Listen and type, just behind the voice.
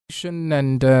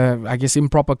and I guess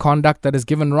improper conduct that has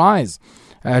given rise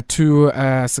to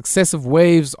successive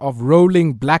waves of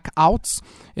rolling blackouts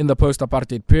in the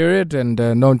post-apartheid period, and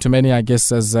known to many, I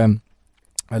guess, as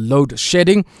load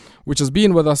shedding, which has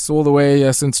been with us all the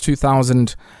way since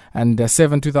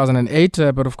 2007, 2008.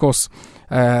 But of course,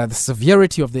 the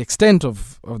severity of the extent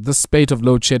of this spate of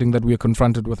load shedding that we are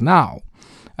confronted with now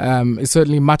is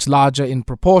certainly much larger in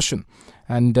proportion.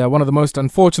 And one of the most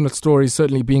unfortunate stories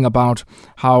certainly being about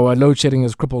how load shedding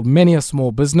has crippled many a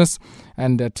small business.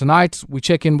 And tonight we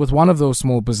check in with one of those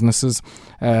small businesses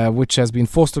which has been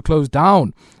forced to close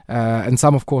down. And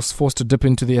some, of course, forced to dip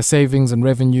into their savings and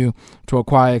revenue to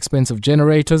acquire expensive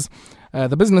generators.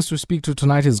 The business we speak to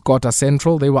tonight is Kota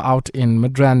Central. They were out in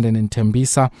Midrand and in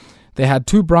Tembisa. They had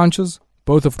 2 branches.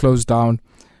 Both have closed down.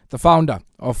 The founder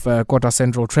of Kota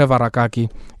Central, Trevor Rakaki,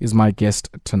 is my guest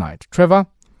tonight. Trevor,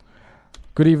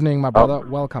 good evening, my brother.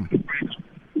 Welcome.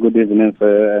 Good evening,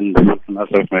 sir, and listeners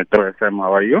of Metro FM.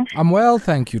 How are you? I'm well,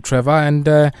 thank you, Trevor, and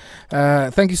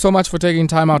thank you so much for taking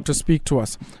time out to speak to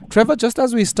us. Trevor, just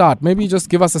as we start, maybe just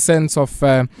give us a sense of,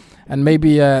 and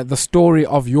maybe the story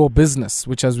of your business,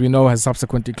 which, as we know, has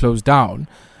subsequently closed down.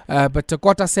 But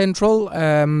Kota Central,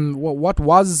 what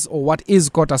was or what is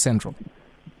Kota Central?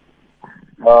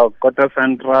 Kota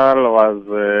Central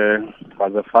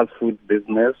was a fast food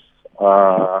business. It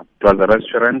was a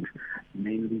restaurant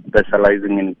mainly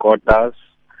specializing in kotas,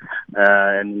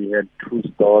 and we had 2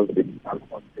 stores in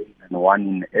Alfontaine and 1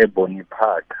 in Ebony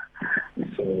Park.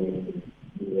 So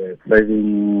we were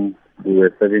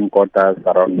serving kotas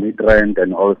around Midrand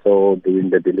and also doing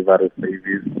the delivery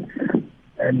service.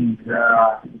 And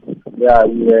we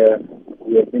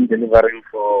have been delivering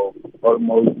for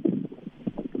almost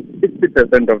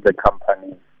 60% of the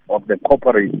companies, of the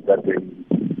corporates that we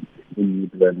in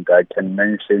Midrand. I can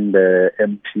mention the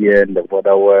MTN, the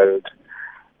Border World,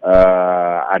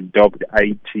 Adopt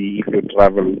IT, if you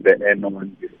travel with the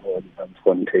N1 before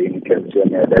Fontaine,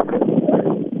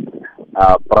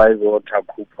 Price Water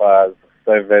Coopers,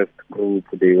 Service Group,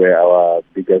 they were our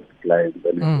biggest clients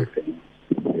and everything.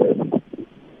 Yes.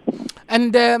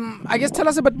 And I guess tell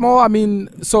us a bit more. I mean,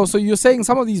 so you're saying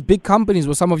some of these big companies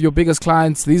were some of your biggest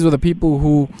clients. These were the people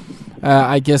who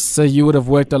I guess you would have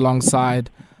worked alongside.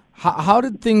 How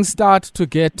did things start to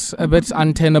get a bit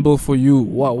untenable for you?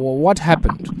 What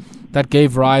happened that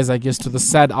gave rise, I guess, to the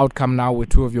sad outcome now where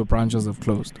 2 of your branches have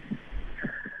closed?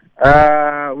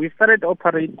 We started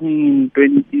operating in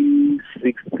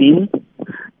 2016,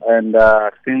 and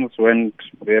things went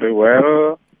very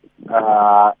well.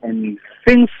 And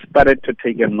things started to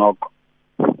take a knock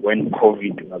when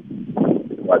COVID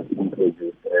was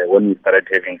introduced. When we started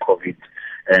having COVID,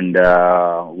 and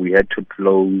we had to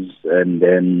close, and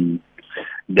then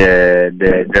the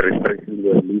restrictions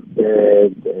were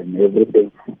lifted and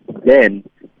everything. Then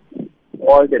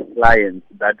all the clients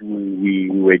that we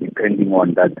were depending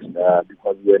on that,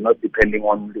 because we were not depending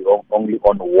only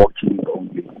on walk-ins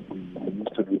only. We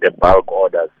used to do the bulk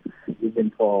orders,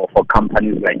 even for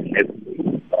companies like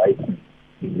Nestle, right?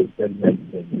 We send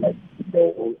like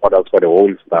the whole orders for the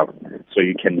whole staff, so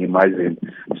you can imagine.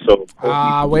 So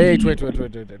wait,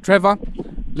 Trevor,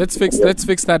 let's fix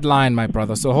that line, my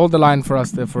brother. So hold the line for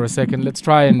us there for a second. Let's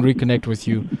try and reconnect with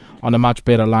you on a much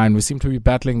better line. We seem to be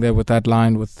battling there with that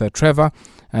line with Trevor,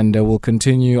 and we'll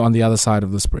continue on the other side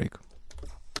of this break.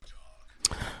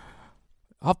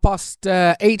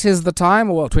 8:30 is the time,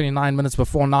 well, 29 minutes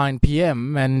before 9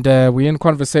 p.m. And we're in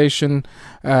conversation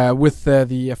with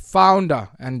the founder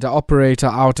and operator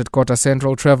out at Kota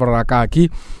Central, Trevor Rakaki.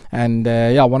 And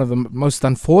one of the most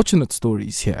unfortunate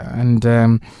stories here. And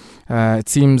it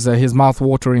seems his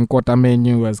mouth-watering Kota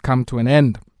menu has come to an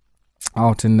end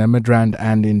out in Midrand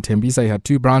and in Tembisa. He had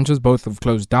 2 branches, both have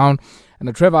closed down.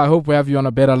 And Trevor, I hope we have you on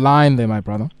a better line there, my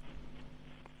brother.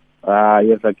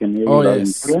 Yes, I can hear you. Oh,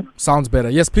 yes. Sounds better.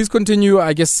 Yes, please continue,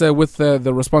 I guess, with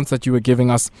the response that you were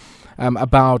giving us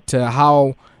about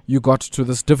how you got to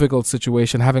this difficult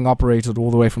situation, having operated all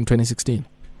the way from 2016.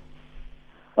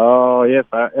 Oh, yes.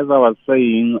 As I was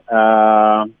saying,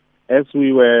 as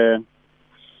we were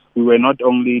not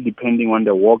only depending on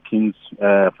the walk-ins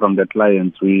from the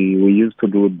clients, we used to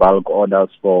do bulk orders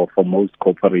for most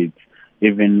corporates,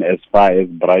 even as far as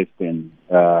Bryson,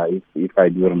 if I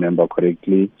do remember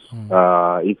correctly.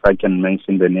 If I can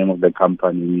mention the name of the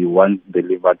company, we once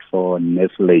delivered for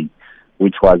Nestle,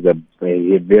 which was a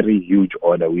very huge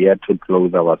order. We had to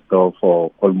close our store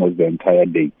for almost the entire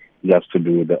day just to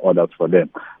do the orders for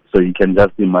them. So you can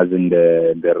just imagine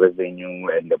the revenue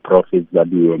and the profits that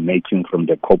we were making from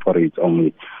the corporates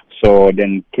only. So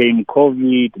then came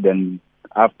COVID. Then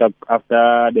after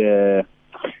the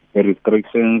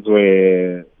restrictions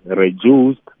were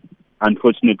reduced,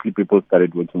 unfortunately, people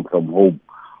started working from home.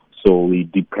 So we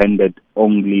depended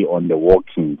only on the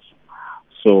walk-ins.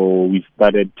 So we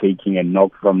started taking a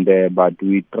knock from there, but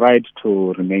we tried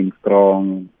to remain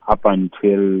strong up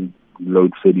until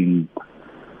load shedding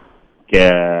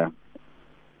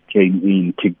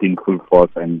kicked in full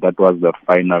force, and that was the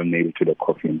final nail to the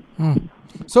coffin.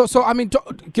 So I mean,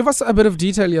 give us a bit of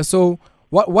detail here. So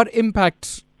what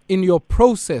impact in your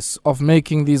process of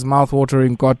making these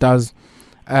mouth-watering kotas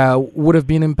would have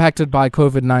been impacted by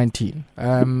COVID-19?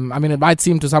 I mean, it might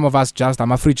seem to some of us just,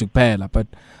 I'm a free but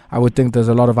I would think there's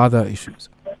a lot of other issues.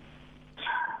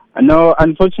 No,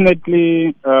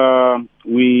 unfortunately,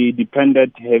 we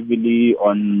depended heavily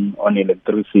on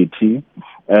electricity.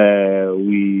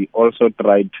 We also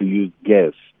tried to use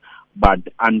gas. But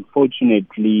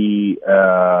unfortunately,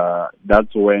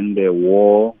 that's when the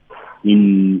war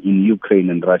in Ukraine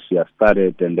and Russia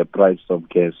started, and the price of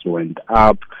gas went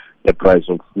up, the price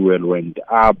of fuel went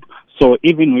up. So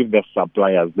even with the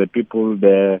suppliers, the people,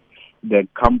 the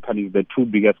companies, the two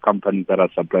biggest companies that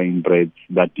are supplying breads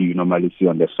that you normally see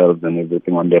on the shelves and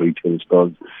everything on the retail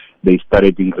stores, they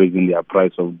started increasing their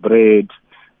price of bread.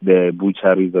 The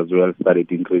butcheries as well started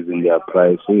increasing their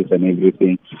prices and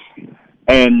everything.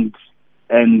 And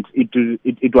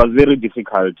it was very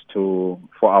difficult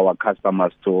for our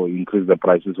customers to increase the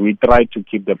prices. We tried to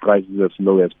keep the prices as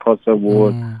low as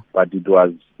possible, but it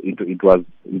was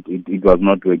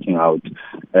not working out.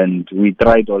 And we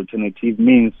tried alternative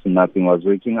means, nothing was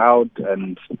working out.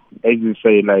 And as you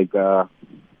say, like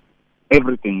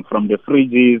everything from the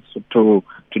fridges to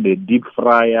the deep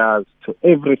fryers to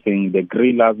everything, the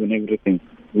grillers and everything,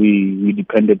 we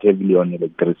depended heavily on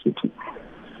electricity.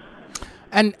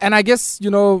 And I guess, you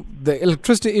know, the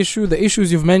electricity issue, the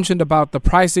issues you've mentioned about the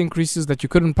price increases that you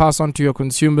couldn't pass on to your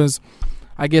consumers,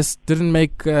 I guess didn't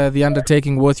make the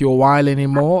undertaking worth your while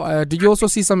anymore. Did you also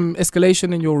see some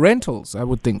escalation in your rentals, I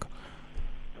would think?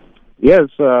 Yes,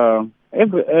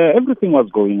 everything was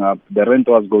going up. The rent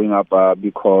was going up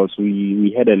because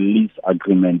we had a lease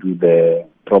agreement with the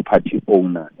property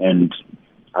owner, and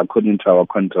according to our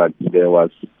contract, there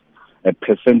was a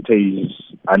percentage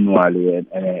annually,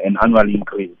 an annual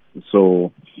increase.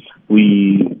 So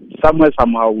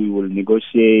somehow we will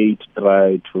negotiate,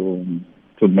 try to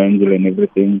mangle and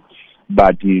everything,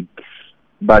 but we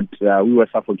were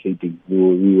suffocating.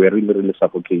 We were really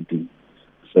suffocating.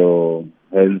 So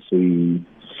hence we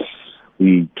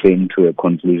came to a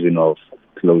conclusion of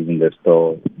closing the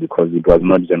store because it was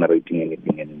not generating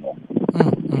anything anymore.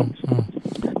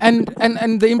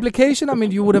 And the implication, I mean,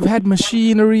 you would have had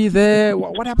machinery there.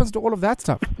 What happens to all of that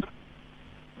stuff?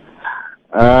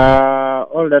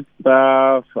 All that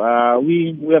stuff,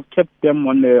 we have kept them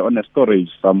on a storage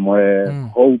somewhere,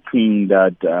 hoping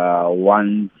that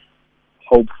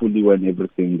hopefully when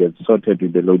everything gets sorted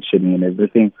with the load shedding and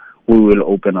everything, we will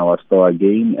open our store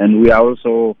again. And we are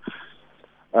also,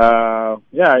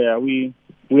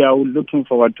 we are looking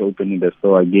forward to opening the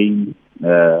store again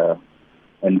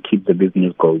and keep the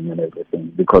business going and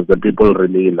everything, because the people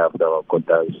really loved our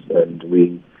kotas, and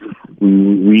we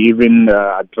even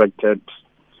attracted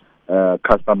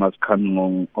customers coming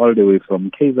on all the way from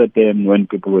KZN when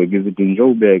people were visiting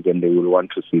Joburg and they will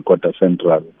want to see Kota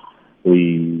Central.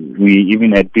 We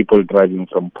even had people driving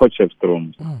from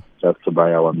Potchefstroom just to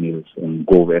buy our meals and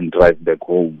go and drive back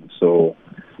home. So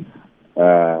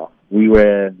we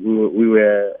were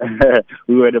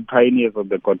the pioneers of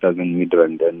the kotas in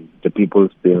Midrand, and the people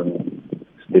still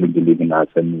believe in us,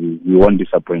 and we won't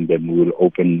disappoint them. We will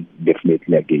open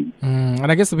definitely again. And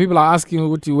I guess the people are asking,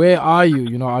 where are you?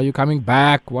 You know, are you coming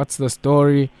back? What's the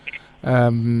story?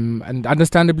 And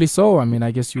understandably so. I mean,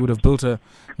 I guess you would have built an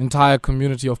entire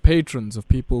community of patrons, of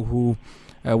people who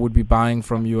would be buying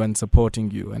from you and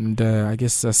supporting you. And I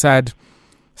guess a sad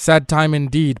time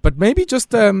indeed. But maybe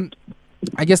just, I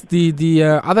guess the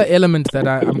other element that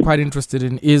I'm quite interested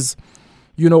in is,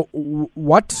 you know,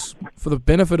 what, for the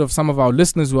benefit of some of our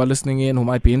listeners who are listening in, who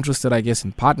might be interested, I guess,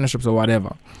 in partnerships or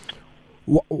whatever,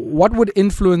 what would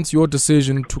influence your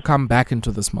decision to come back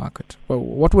into this market? Well,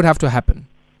 what would have to happen?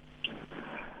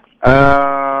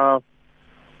 Well,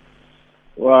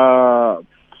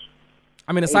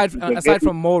 I mean, aside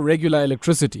from more regular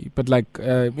electricity, but like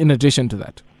in addition to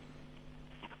that.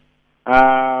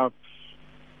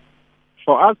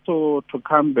 For us to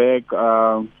come back,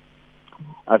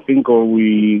 I think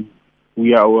we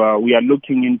are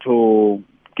looking into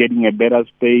getting a better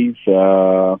space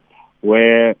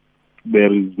where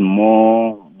there is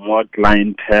more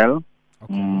clientele,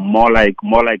 okay. more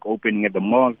like opening at the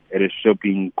mall, at a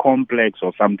shopping complex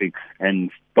or something,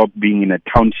 and stop being in a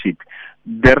township.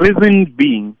 The reason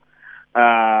being,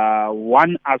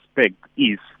 one aspect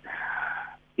is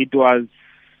it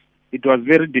was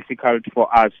very difficult for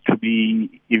us to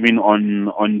be even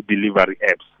on delivery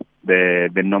apps. The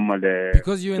normal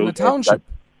because you're in the township.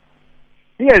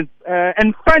 Yes,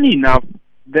 and funny enough,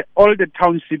 all the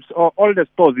townships or all the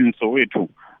stores in Sowetan,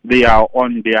 they are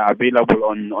available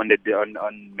on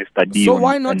Mr. D. So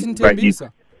why not in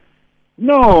Tembisa?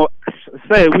 No,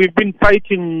 sir, we've been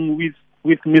fighting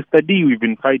with Mr. D. We've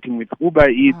been fighting with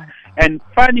Uber Eats, and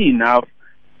funny enough,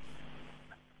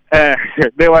 there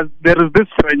is this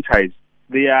franchise.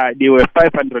 They were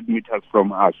 500 meters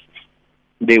from us.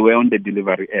 They were on the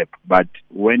delivery app, but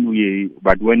when we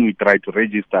try to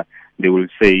register, they will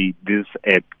say this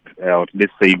app or this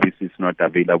service is not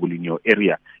available in your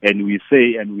area. And we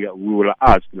say, and we will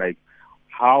ask, like,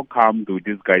 how come do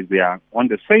these guys, they are on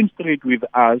the same street with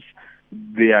us,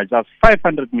 they are just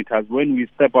 500 meters. When we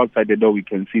step outside the door, we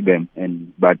can see them.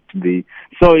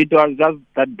 So it was just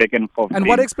that back and forth. And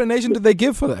what explanation did they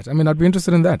give for that? I mean, I'd be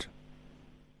interested in that.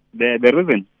 The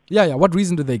reason? Yeah. What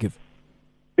reason did they give?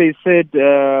 They said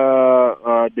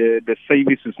the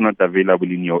service is not available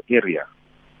in your area.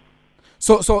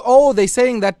 So they're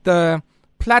saying that the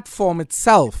platform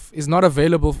itself is not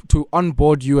available to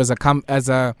onboard you as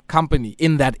a company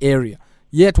in that area.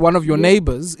 Yet one of your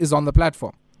neighbors is on the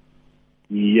platform.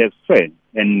 Yes, sir.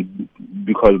 And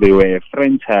because they were a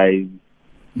franchise,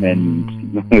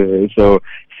 and so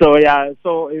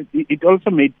it also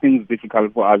made things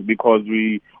difficult for us because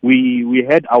we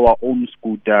had our own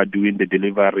scooter doing the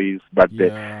deliveries, but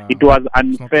it was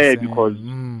unfair because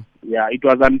it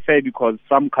was unfair because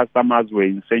some customers were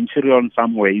in Centurion,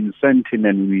 some were in Sentin,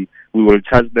 and we will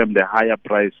charge them the higher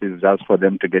prices just for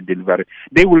them to get delivery.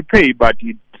 They will pay, but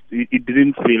it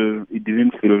didn't feel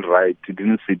right. It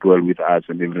didn't sit well with us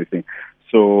and everything.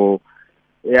 So.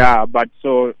 Yeah, but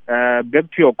so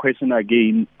back to your question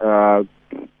again,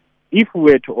 if we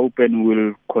were to open,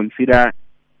 we'll consider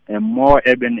a more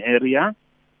urban area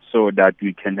so that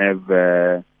we can have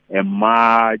a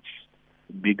much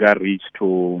bigger reach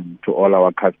to all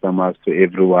our customers, to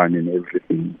everyone and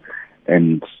everything.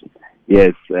 And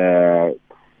yes,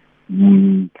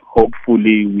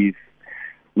 hopefully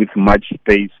with much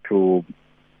space to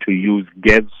use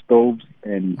gas stoves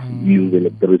and use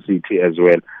electricity as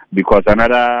well. Because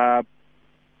another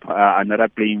factor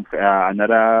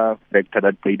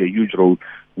that played a huge role,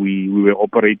 we were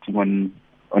operating on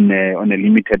a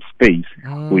limited space.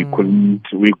 We couldn't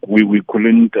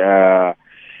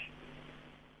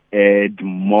add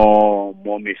more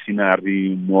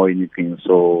machinery, more anything.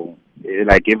 So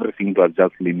like everything was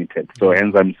just limited. So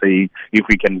hence I'm saying if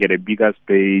we can get a bigger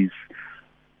space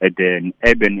at an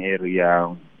urban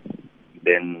area,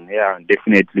 then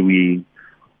definitely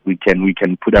we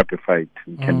can put up a fight.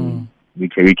 We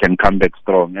can come back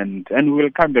strong, and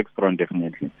we'll come back strong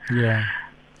definitely. Yeah.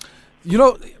 You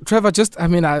know, Trevor,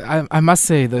 I must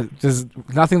say that there's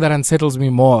nothing that unsettles me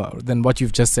more than what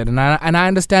you've just said, and I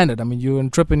understand it. I mean, you're an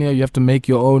entrepreneur, you have to make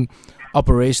your own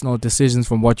operational decisions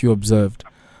from what you observed.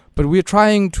 But we're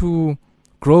trying to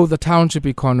grow the township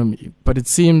economy, but it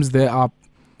seems there are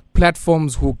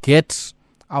platforms who get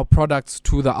our products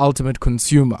to the ultimate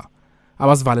consumer.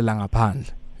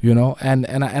 You know, and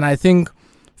I think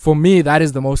for me that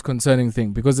is the most concerning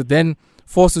thing, because it then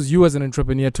forces you as an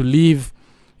entrepreneur to leave,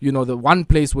 you know, the one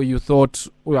place where you thought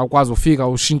to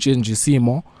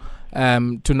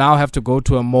now have to go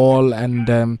to a mall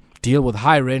and deal with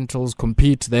high rentals,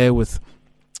 compete there with,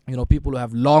 you know, people who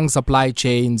have long supply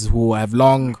chains, who have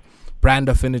long brand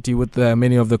affinity with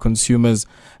many of the consumers,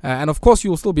 and of course you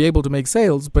will still be able to make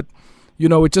sales, but you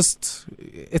know, it's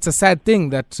a sad thing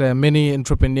that many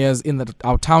entrepreneurs in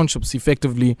our townships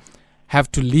effectively have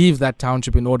to leave that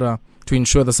township in order to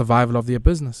ensure the survival of their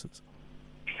businesses.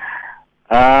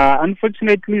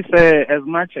 Unfortunately, sir, as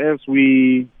much as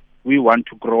we want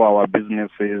to grow our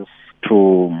businesses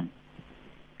to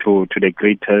the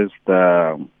greatest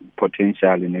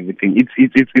potential and everything, it's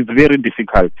very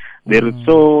difficult. There is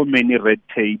so many red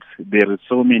tapes. There is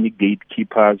so many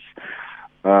gatekeepers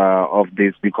of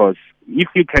this, because if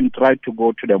you can try to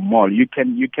go to the mall, you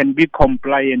can be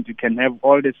compliant, you can have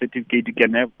all the certificates, you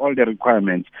can have all the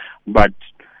requirements, but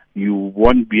you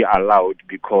won't be allowed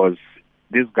because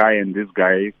this guy and this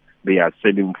guy, they are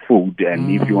selling food, and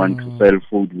if you want to sell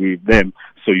food with them,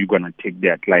 so you're gonna take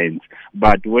their clients.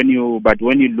 But when you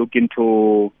look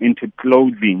into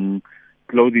clothing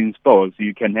stores,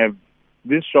 you can have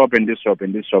this shop and this shop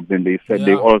and this shop, and they said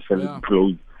they all sell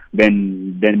clothes.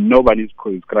 Then nobody's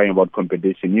crying about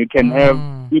competition. You can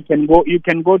you can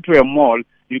go to a mall.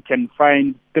 You can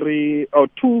find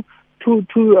two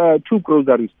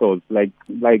grocery stores like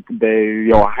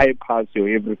your Hypers, your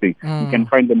everything. You can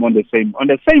find them on the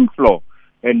same floor.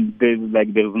 and there's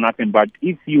nothing. But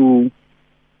if you,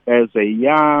 as a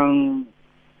young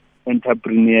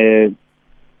entrepreneur,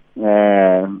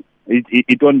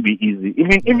 it won't be easy.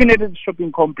 Even at the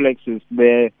shopping complexes,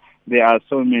 there are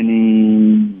so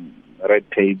many red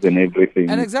tapes and everything.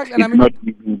 And exactly, it's not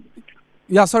easy.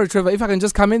 Yeah, sorry, Trevor, if I can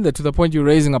just come in there to the point you're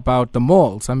raising about the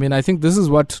malls. I mean, I think this is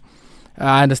what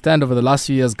I understand over the last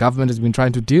few years government has been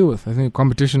trying to deal with. I think the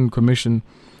Competition Commission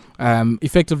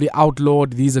effectively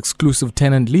outlawed these exclusive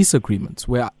tenant lease agreements,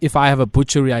 where if I have a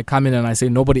butchery, I come in and I say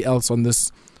nobody else on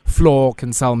this floor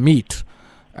can sell meat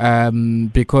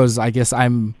because I guess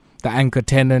I'm the anchor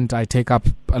tenant. I take up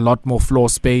a lot more floor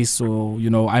space, or,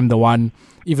 I'm the one,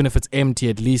 even if it's empty,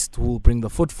 at least who will bring the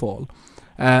footfall.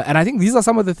 And I think these are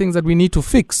some of the things that we need to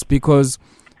fix, because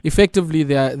effectively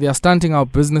they are stunting our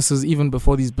businesses even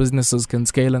before these businesses can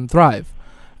scale and thrive.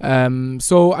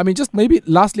 So, I mean, just maybe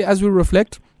lastly, as we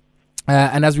reflect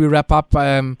and as we wrap up,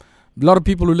 a lot of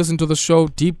people who listen to the show,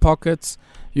 deep pockets,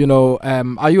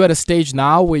 are you at a stage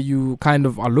now where you kind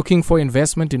of are looking for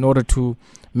investment in order to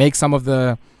make some of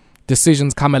the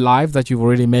decisions come alive that you've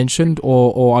already mentioned,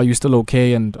 or are you still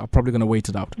okay and are probably going to wait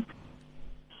it out?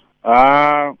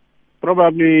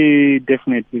 Probably,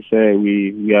 definitely, sir.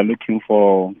 We are looking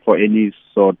for any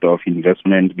sort of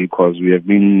investment, because we have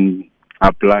been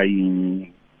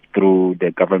applying through the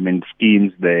government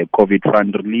schemes, the COVID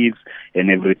fund reliefs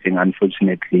and everything.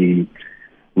 Unfortunately,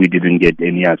 we didn't get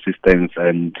any assistance.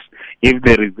 And if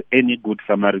there is any good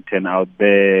Samaritan out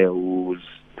there who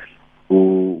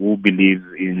believes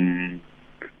in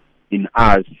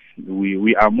us,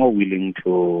 we are more willing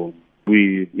to.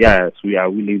 We are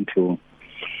willing to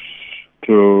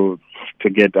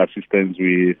get assistance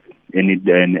with any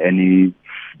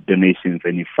donations,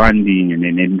 any funding, and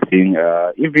anything,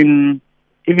 even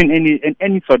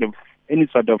any sort of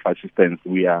assistance.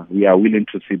 We are willing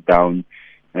to sit down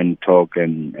and talk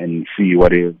and see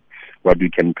what we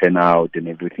can plan out and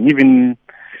everything. Even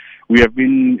we have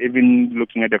been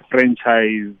looking at a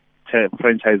franchise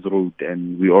route,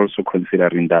 and we're also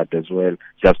considering that as well,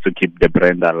 just to keep the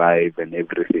brand alive and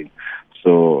everything.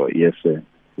 So yes, sir.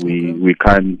 We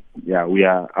can,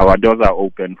 our doors are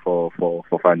open for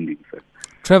funding, sir.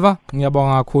 Trevor,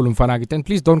 ngiyabonga kakhulu mfanakit, and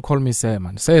please don't call me sir,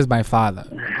 man. Sir is my father.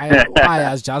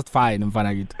 I is just fine,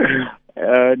 mfanakit.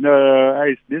 No,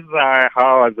 this is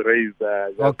how I was raised.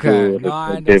 Okay, no,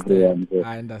 I understand.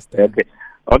 I understand.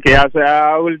 Okay. So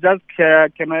I will just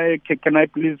can I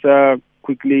please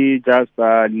quickly just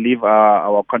leave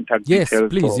our contact details? Yes,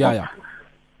 please. Yeah.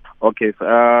 Okay. So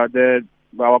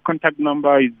our contact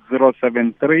number is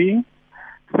 073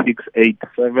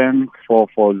 687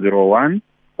 4401.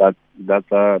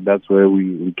 That's where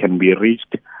we can be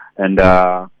reached, and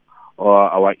our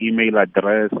email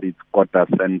address is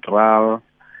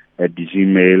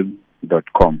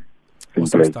kotacentral@gmail.com.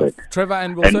 Simple as that. Trevor,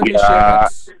 and we'll certainly share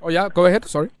that. Oh yeah, go ahead.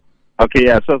 Sorry. Okay,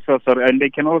 yeah. So sorry, and they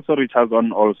can also reach us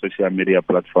on all social media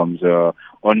platforms,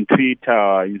 on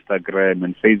Twitter, Instagram,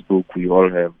 and Facebook. We all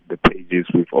have the pages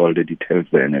with all the details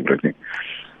there and everything.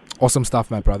 Awesome stuff,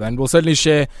 my brother. And we'll certainly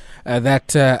share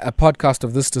that a podcast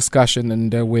of this discussion,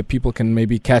 and where people can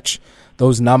maybe catch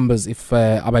those numbers if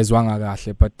abayizwanga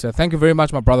kahle. But thank you very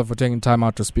much, my brother, for taking time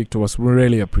out to speak to us. We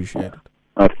really appreciate it.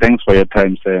 Thanks for your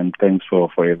time, sir, and thanks for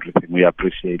everything. We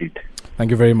appreciate it. Thank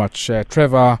you very much.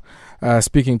 Trevor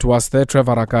speaking to us there.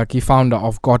 Trevor Rakaki, founder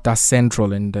of Kota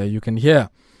Central. And you can hear,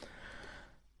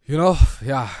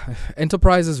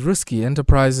 enterprise is risky.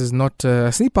 Enterprise is not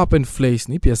sleep up in vlees.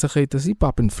 Sleep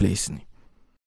up in vlees.